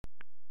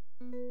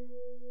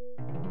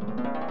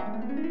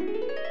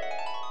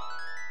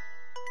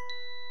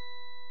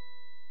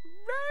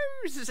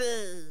Rosie!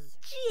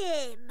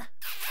 Jim!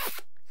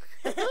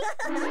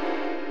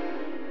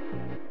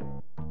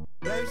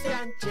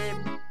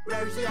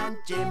 Rosie and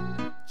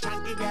Jim,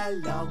 chugging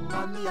along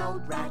on the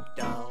old rag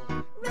doll.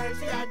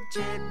 Rosie and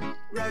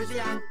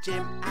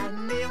Jim,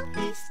 and Neil,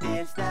 he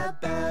steers the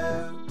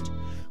boat.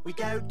 We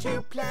go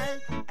to play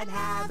and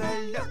have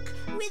a look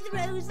With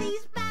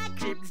Rosie's bag,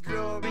 Jim's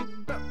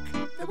drawing book.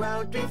 The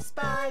world drifts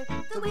by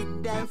the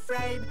window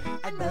frame,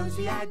 and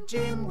Rosie and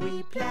Jim,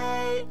 we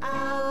play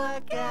our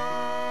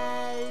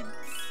games.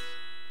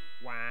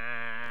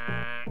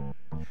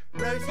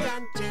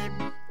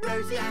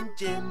 Rosie and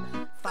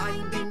Jim,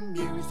 finding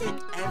music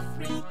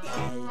every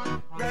day.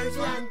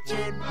 Rosie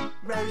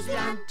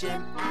and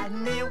Jim,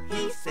 and Neil,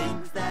 he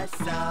sings the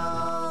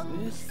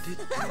songs.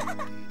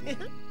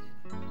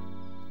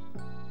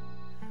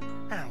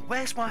 Now,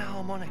 where's my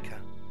harmonica?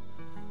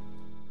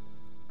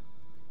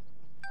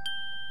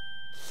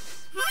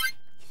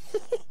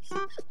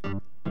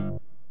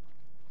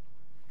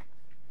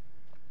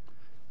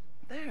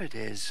 There it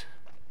is.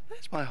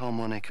 There's my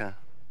harmonica.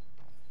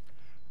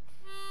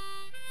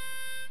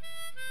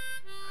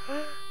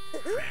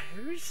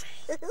 Rosie,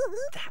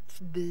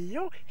 that's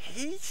Neil.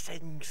 He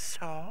sings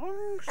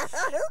songs.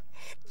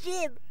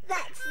 Jim,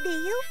 that's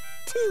Neil.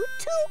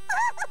 Toot-toot.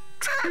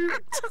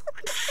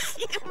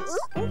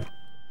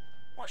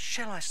 What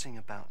shall I sing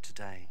about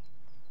today?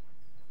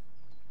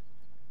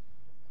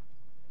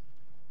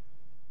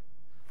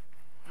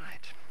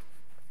 Right.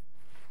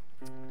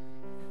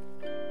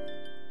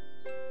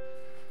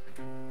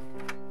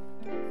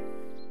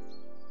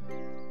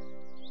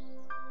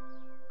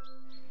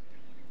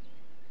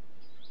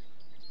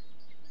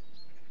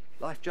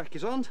 Life jack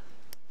is on.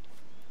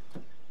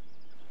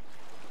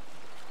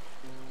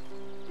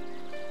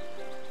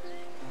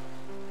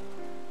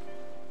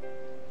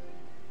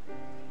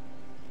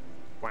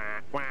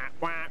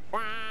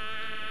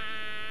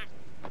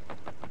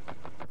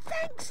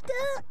 Thanks,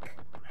 Duck.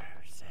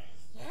 Rosie,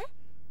 Yeah?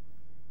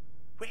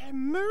 we're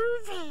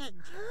moving.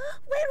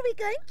 Where are we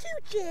going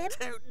to, Jim?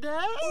 Don't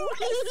know.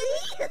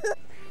 Easy.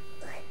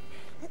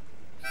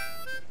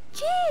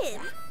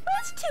 Jim,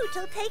 where's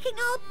Tootle taking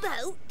our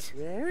boat?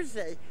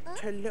 Rosie,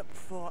 to look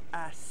for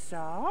a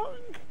song.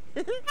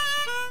 Jim,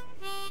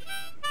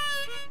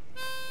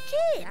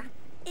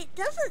 it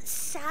doesn't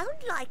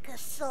sound like a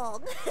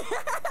song.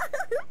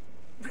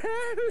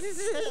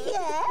 Rosie.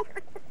 Yeah?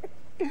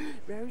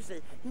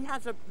 Rosie, he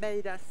hasn't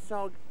made a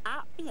song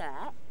up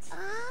yet. Ah.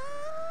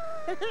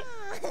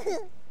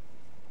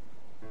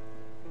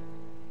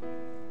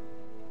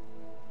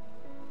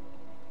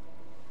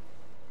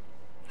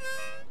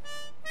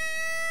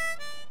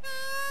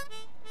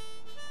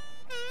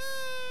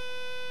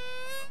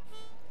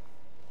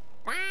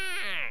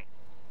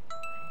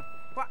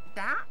 What,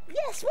 Duck?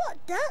 Yes, what,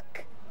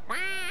 Duck?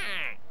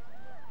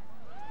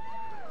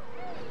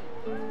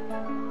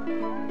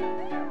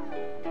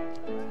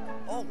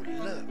 Oh,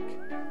 look.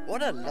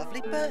 What a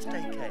lovely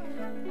birthday cake.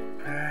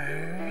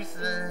 Rosie,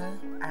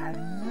 a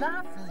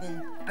lovely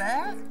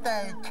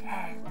birthday cake.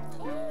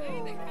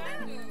 Hey, the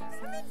candles.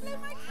 Let me play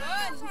my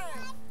cards.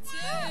 2,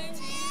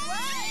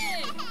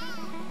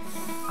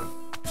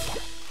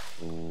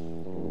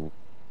 1.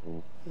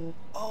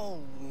 Oh,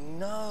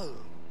 no.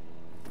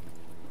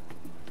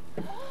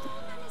 It's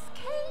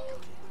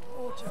cake.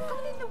 It's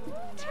gone in the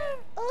water.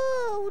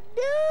 Oh,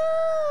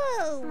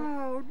 no!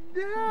 Oh,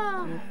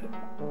 no.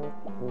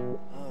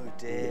 Oh,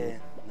 dear.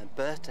 The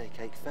birthday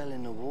cake fell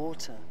in the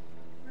water.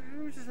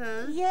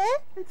 Rosie, Yeah?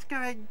 it's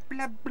going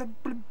blub, blub,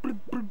 blub, blub,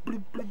 blub,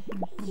 blub, blub,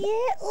 blub.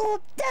 Yeah, or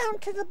down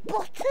to the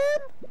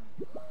bottom?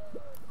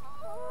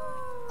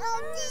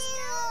 Oh,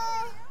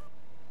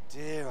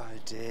 Dear, oh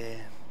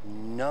dear.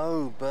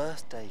 No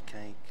birthday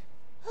cake.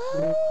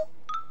 dear!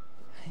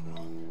 Hang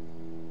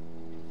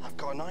on. I've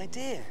got an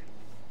idea.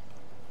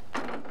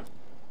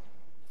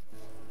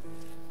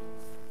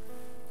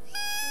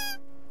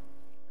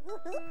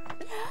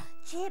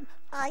 Jim,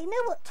 I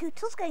know what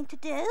Tootle's going to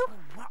do.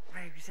 What,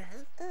 Rosie?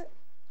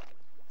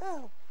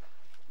 Oh,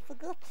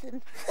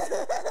 forgotten.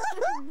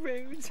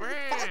 Rosie.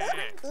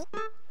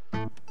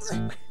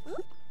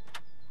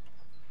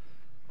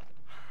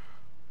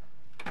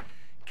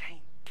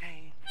 Cake,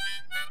 cake.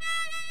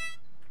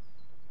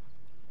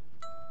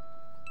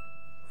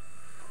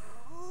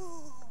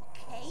 Ooh,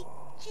 cake,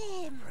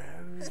 Jim.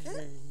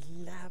 Rosie,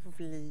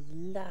 lovely,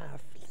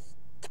 lovely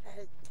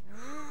cake.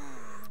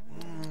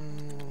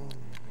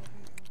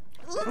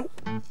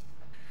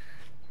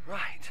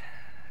 Right.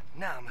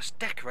 Now I must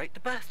decorate the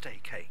birthday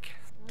cake.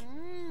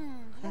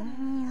 Yum,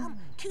 yum.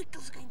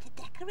 Tootle's going to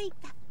decorate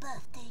that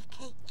birthday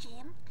cake,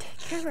 Jim.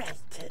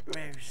 Decorate it,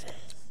 Rosie.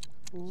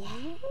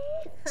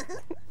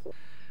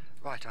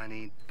 Right, I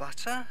need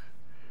butter,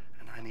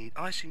 and I need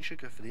icing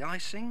sugar for the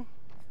icing.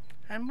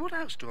 And what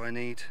else do I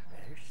need?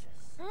 Rosie,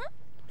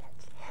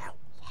 let's help.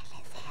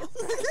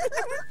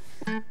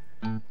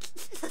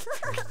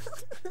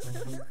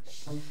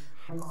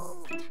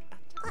 Oh,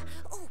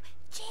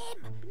 Jim,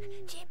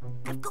 Jim,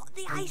 I've got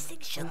the icing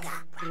sugar.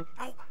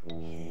 Oh,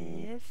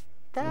 here's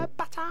the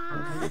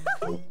butter.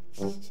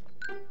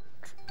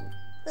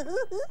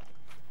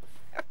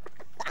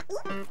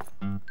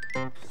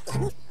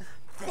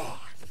 There.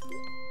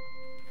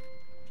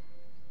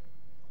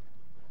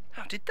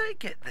 How did they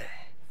get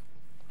there?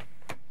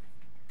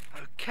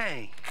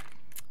 Okay,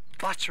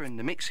 butter in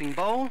the mixing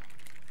bowl.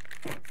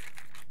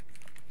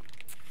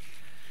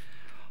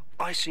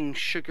 Icing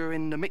sugar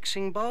in the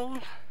mixing bowl.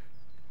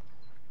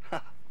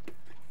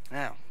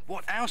 Now,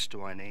 what else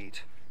do I need?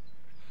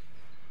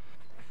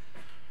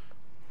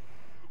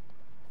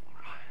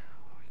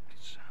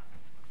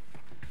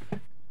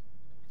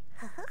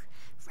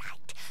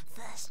 Right,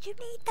 first you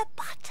need the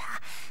butter,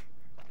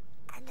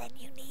 and then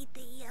you need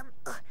the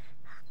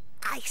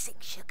icing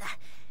sugar.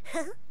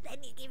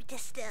 Then you give it a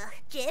stir.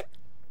 Jim?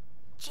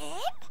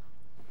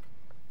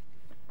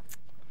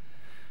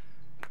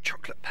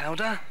 Chocolate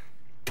powder.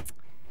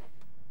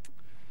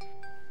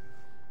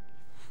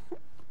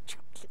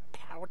 Chocolate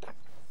powder.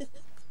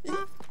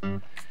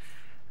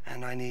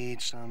 And I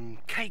need some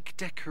cake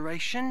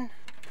decoration.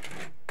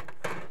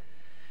 And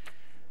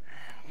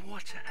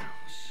what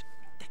else?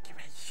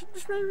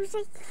 Decorations,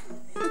 Rosie.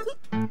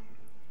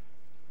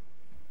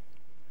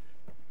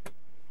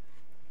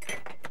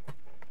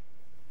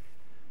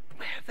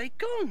 Where have they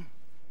gone?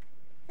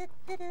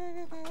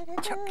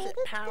 Chocolate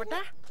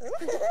powder.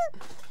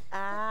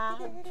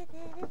 And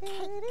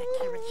cake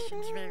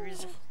decorations,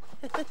 Rosie.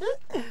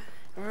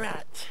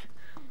 Right.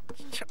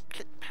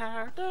 Chocolate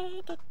powder.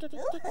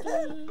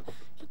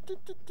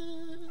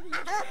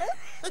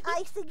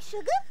 Icing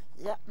sugar?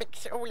 Yeah,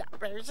 mix it all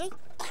up, Rosie.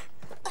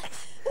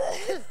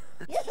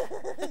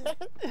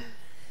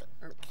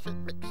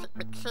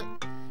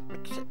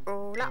 Mix it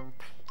all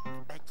up.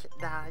 Make it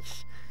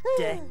nice.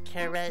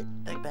 Decorate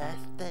the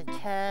birthday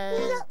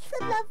cake. Lots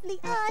of lovely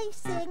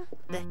icing.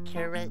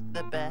 Decorate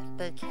the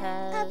birthday A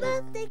cake.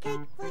 birthday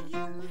cake for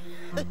you.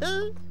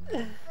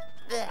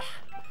 There.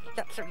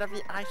 Got some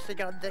lovely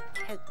icing on the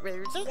cake,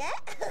 Rosie. Yeah?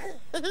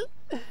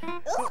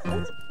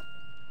 Oh.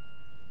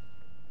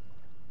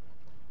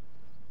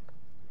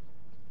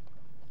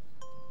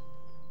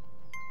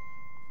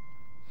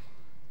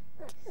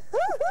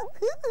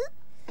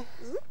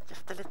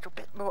 Just a little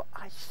bit more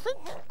icing.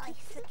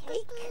 Icing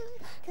cake.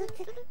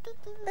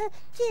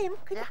 Jim,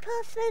 could you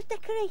pass those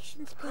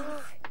decorations,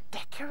 please?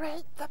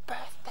 Decorate the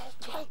birthday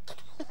cake.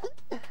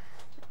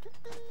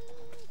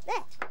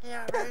 There.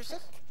 Here, Rosie.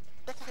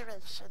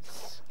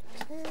 Decorations.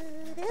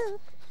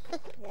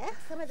 Yeah,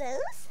 some of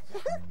those.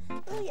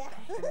 Oh, yeah.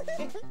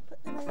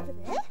 Put them over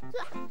there.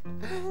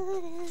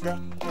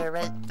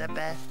 Decorate the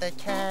birthday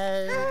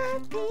cake.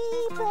 Happy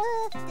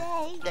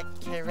birthday.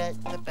 Decorate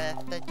the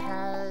birthday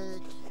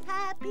cake.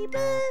 Happy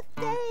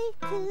birthday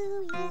to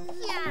you.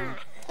 Yeah.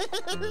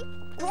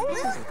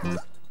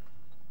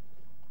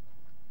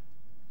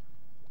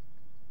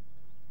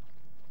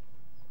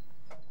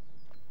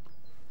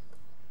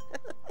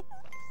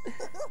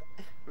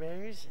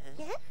 Rosie.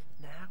 Yeah?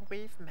 Now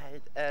we've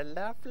made a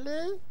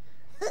lovely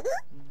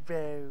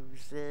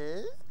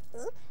Rosie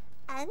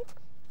And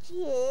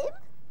Jim.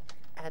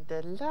 and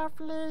a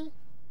lovely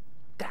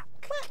duck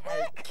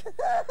cake.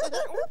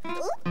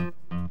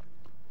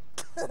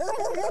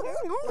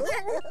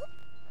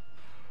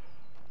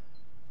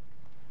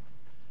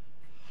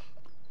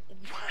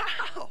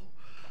 Wow!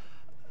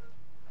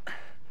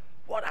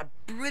 What a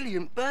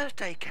brilliant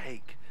birthday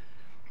cake!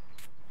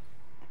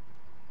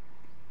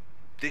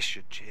 This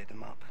should cheer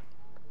them up.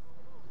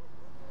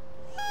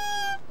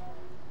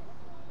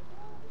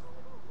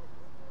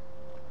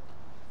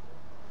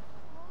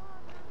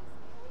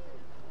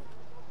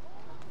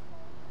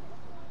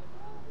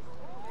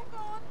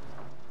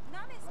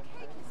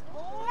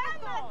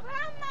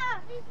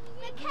 Grandma!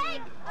 The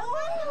cake!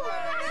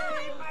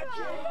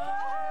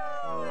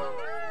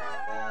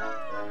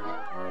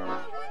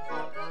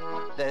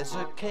 There's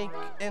a cake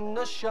in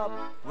the shop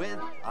with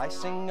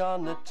icing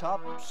on the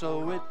top,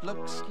 so it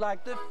looks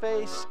like the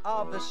face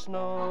of a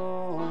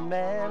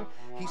snowman.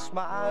 He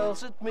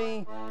smiles at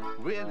me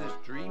with his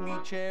dreamy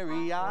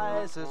cherry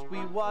eyes as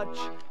we watch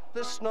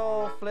the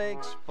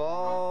snowflakes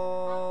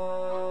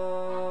fall.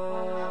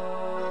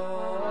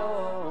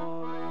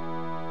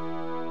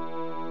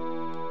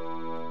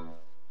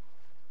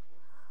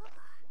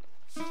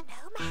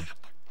 Snowman.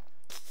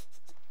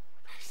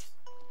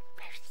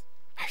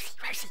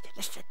 Rosie,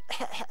 listen.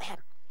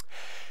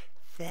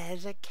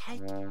 There's a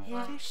cake in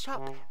a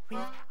shop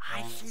with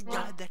icing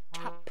on the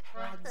top,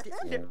 and it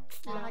looks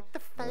like the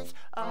face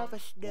of a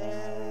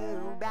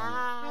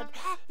snowman.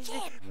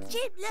 Jim,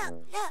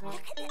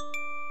 look at it.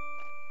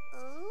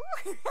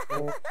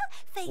 Oh,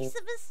 face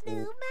of a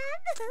snowman.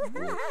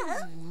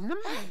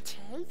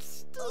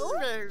 Tasty, Oh,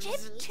 Rosie.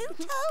 Jim,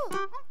 toot.